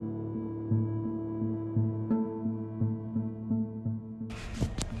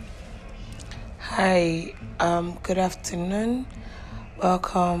Hi, good afternoon.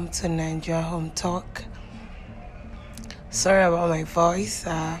 Welcome to Nigeria Home Talk. Sorry about my voice.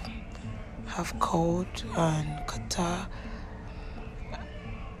 I have cold and catarrh.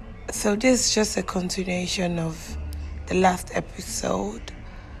 So this is just a continuation of the last episode,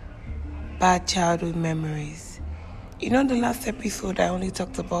 Bad Childhood Memories. The last episode I only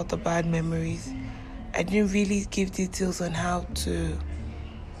talked about the bad memories. I didn't really give details on how to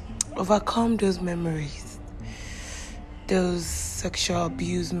overcome those memories. Those sexual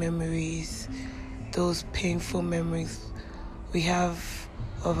abuse memories, those painful memories we have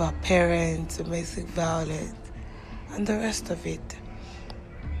of our parents, domestic violence, and the rest of it.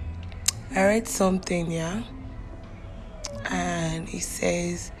 I read something, and it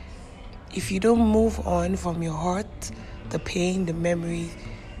says, if you don't move on from your heart, the pain, the memories,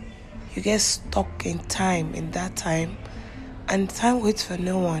 you get stuck in that time, and time waits for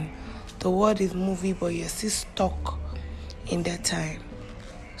no one. The world is moving, but you're still stuck in that time.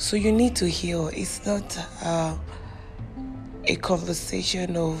 So you need to heal. It's not a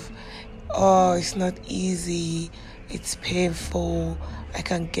conversation of, it's not easy, it's painful, I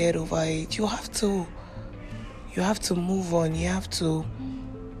can't get over it. You have to move on. You have to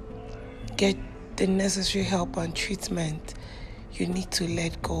get the necessary help and treatment. You need to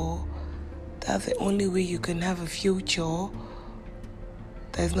let go. That's the only way you can have a future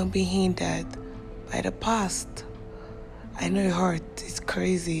that's not being hindered by the past. I know it hurts. It's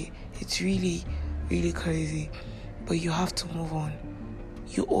crazy. It's really, really crazy. But you have to move on.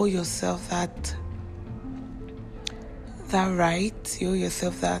 You owe yourself that right. You owe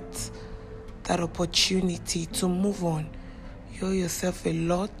yourself that opportunity to move on. You owe yourself a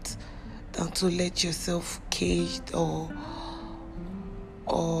lot than to let yourself caged or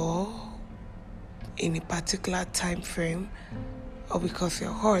in a particular time frame or because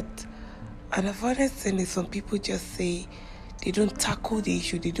you're hurt. And the funniest thing is some people just say they don't tackle the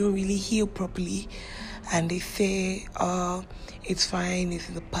issue, they don't really heal properly, and they say, it's fine, it's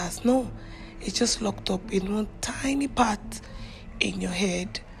in the past. No, it's just locked up in one tiny part in your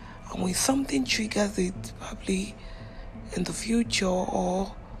head, and when something triggers it, probably in the future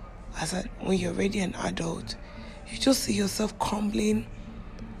or when you're already an adult, you just see yourself crumbling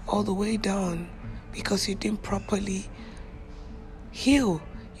all the way down because you didn't properly heal,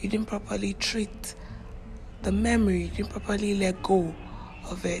 you didn't properly treat the memory, you didn't properly let go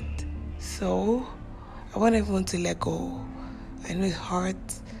of it. So I want everyone to let go. I know it's hard,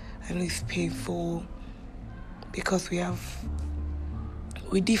 I know it's painful because we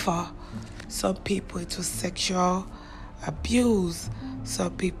differ. Some people it was sexual abuse,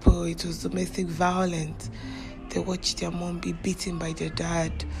 some people it was domestic violence. They watched their mom be beaten by their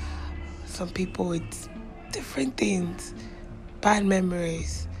dad. Some people it's different things, bad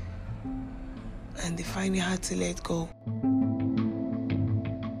memories, and they find it hard to let go.